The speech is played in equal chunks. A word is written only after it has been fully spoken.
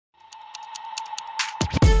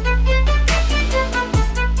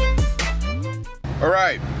All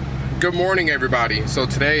right, good morning everybody. So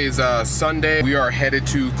today is Sunday. We are headed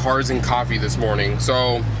to Cars and Coffee this morning.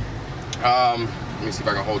 So let me see if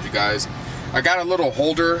I can hold you guys. I got a little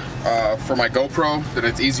holder for my GoPro that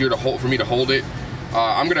it's easier to hold for me to hold it.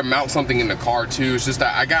 I'm gonna mount something in the car too. It's just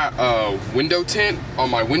that I got a window tint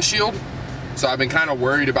on my windshield, so I've been kind of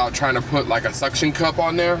worried about trying to put like a suction cup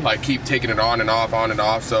on there, like keep taking it on and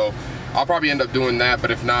off. So I'll probably end up doing that,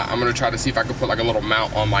 but if not, I'm gonna try to see if I can put like a little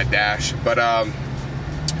mount on my dash. But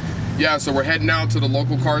yeah, so we're heading out to the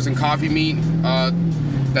local Cars and Coffee meet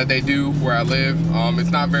that they do where I live. It's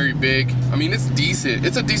not very big. I mean, it's decent.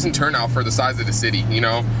 It's a decent turnout for the size of the city, you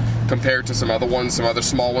know, compared to some other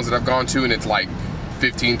small ones that I've gone to, and it's like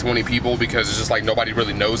 15, 20 people because it's just like nobody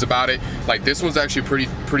really knows about it. Like this one's actually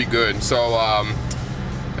pretty good. So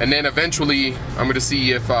and then eventually I'm gonna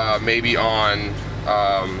see if maybe on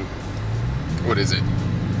what is it?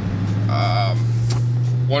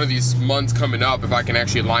 One of these months coming up, if I can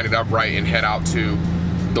actually line it up right and head out to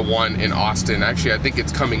the one in Austin. Actually, I think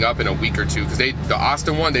it's coming up in a week or two, because the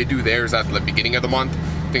Austin one, they do theirs at the beginning of the month.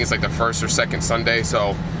 I think it's like the first or second Sunday.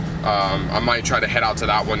 So I might try to head out to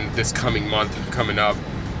that one this coming month coming up.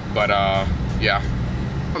 But yeah,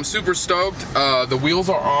 I'm super stoked. The wheels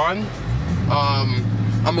are on.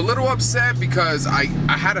 I'm a little upset because I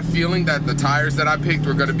had a feeling that the tires that I picked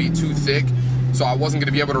were gonna be too thick, so I wasn't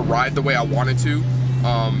gonna be able to ride the way I wanted to.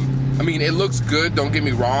 I mean, it looks good, don't get me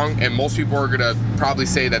wrong, and most people are gonna probably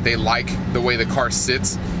say that they like the way the car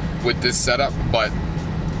sits with this setup, but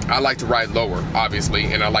I like to ride lower, obviously,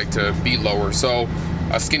 and I like to be lower, so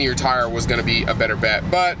a skinnier tire was gonna be a better bet.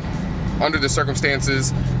 But under the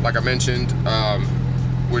circumstances, like I mentioned,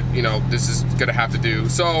 this is gonna have to do.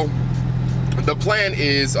 So the plan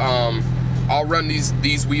is I'll run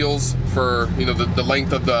these wheels for the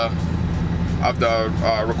length of the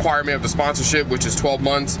requirement of the sponsorship, which is 12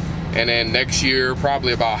 months, and then next year,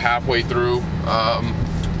 probably about halfway through,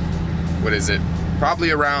 what is it?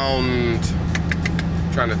 Probably around,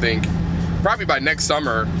 trying to think, probably by next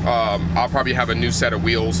summer, I'll probably have a new set of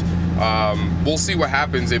wheels. We'll see what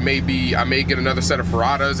happens. It may be, I may get another set of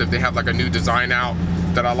Ferratas if they have like a new design out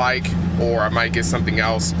that I like, or I might get something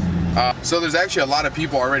else. So there's actually a lot of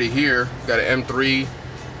people already here. Got an M3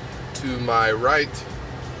 to my right,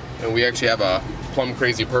 and we actually have a plum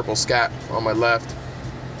crazy purple Scat on my left.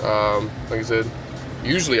 Like I said,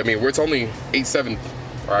 usually, I mean, it's only 8:07,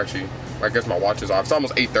 or actually, I guess my watch is off. It's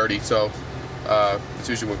almost 8:30, so it's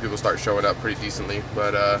usually when people start showing up pretty decently.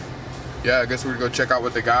 But yeah, I guess we're gonna go check out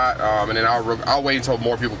what they got, and then I'll wait until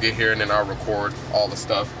more people get here, and then I'll record all the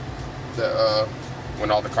stuff that when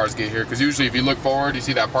all the cars get here. Because usually, if you look forward, you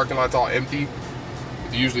see that parking lot's all empty.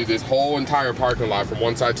 Usually, this whole entire parking lot from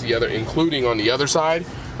one side to the other, including on the other side,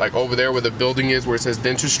 like over there where the building is, where it says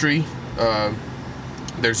dentistry,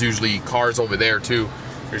 there's usually cars over there too.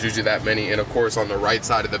 There's usually that many. And of course on the right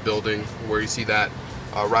side of the building, where you see that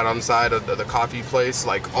right on the side of the coffee place,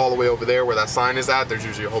 like all the way over there where that sign is at, there's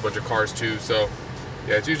usually a whole bunch of cars too. So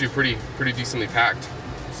yeah, it's usually pretty decently packed.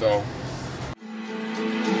 So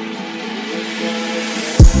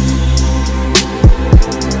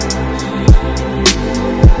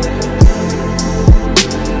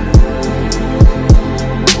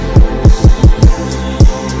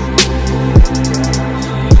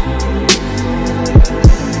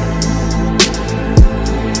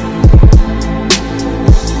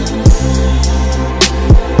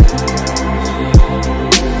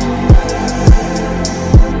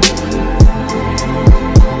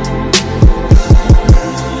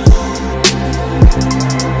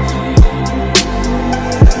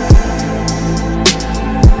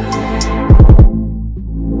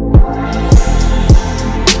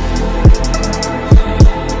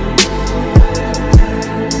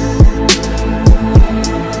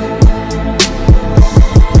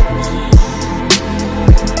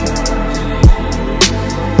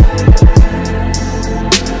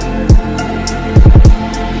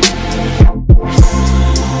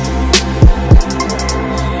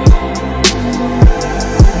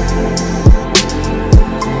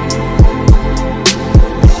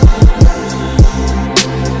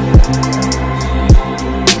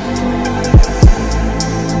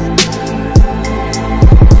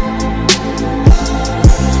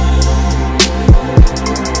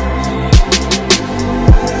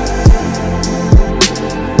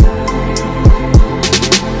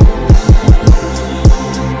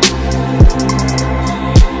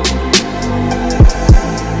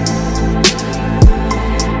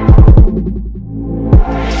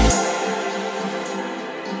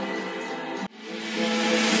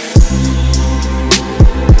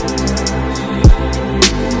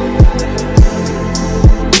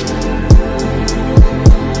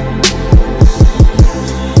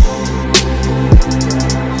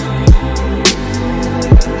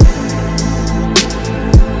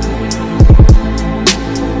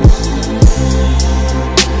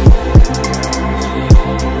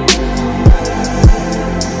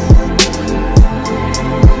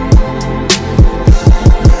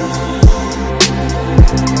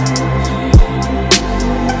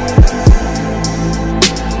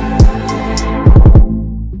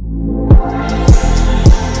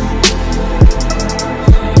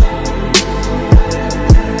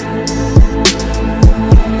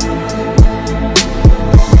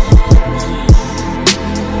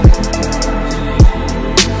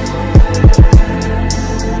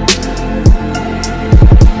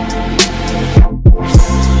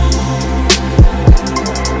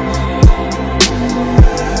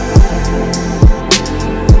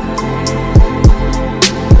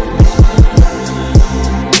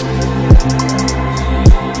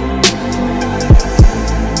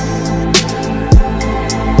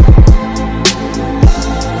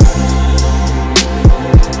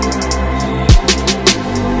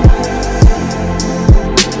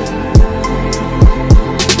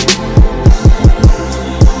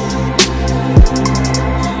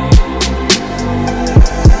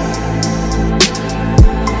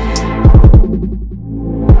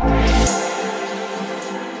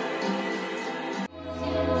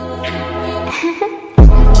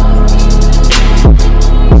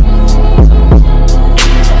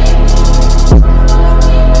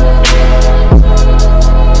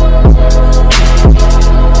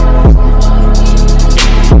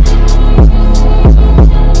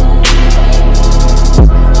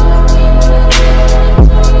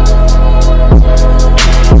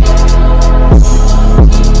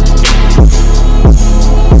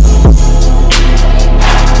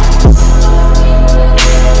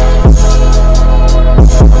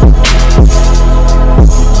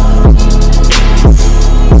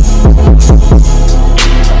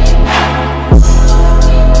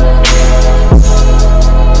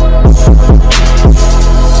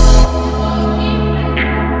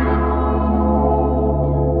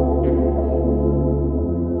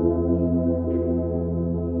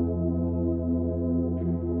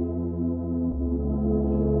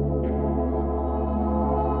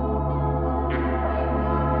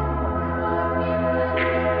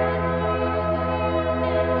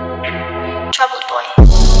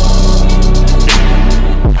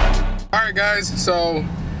Alright guys, so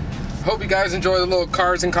hope you guys enjoy the little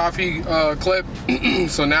cars and coffee clip.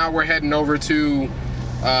 So now we're heading over to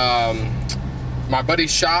my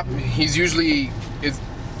buddy's shop. He's usually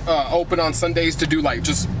open on Sundays to do like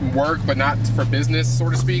just work, but not for business, so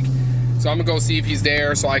to speak. So I'm gonna go see if he's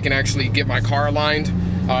there so I can actually get my car aligned.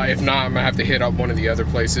 If not, I'm gonna have to hit up one of the other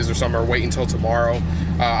places or something, or wait until tomorrow.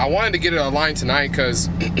 I wanted to get it aligned tonight because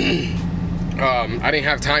I didn't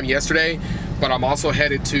have time yesterday, but I'm also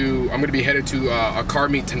gonna be headed to a car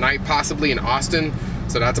meet tonight, possibly in Austin.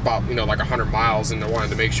 So that's about, you know, like 100 miles, and I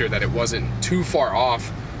wanted to make sure that it wasn't too far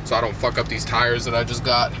off so I don't fuck up these tires that I just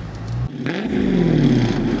got.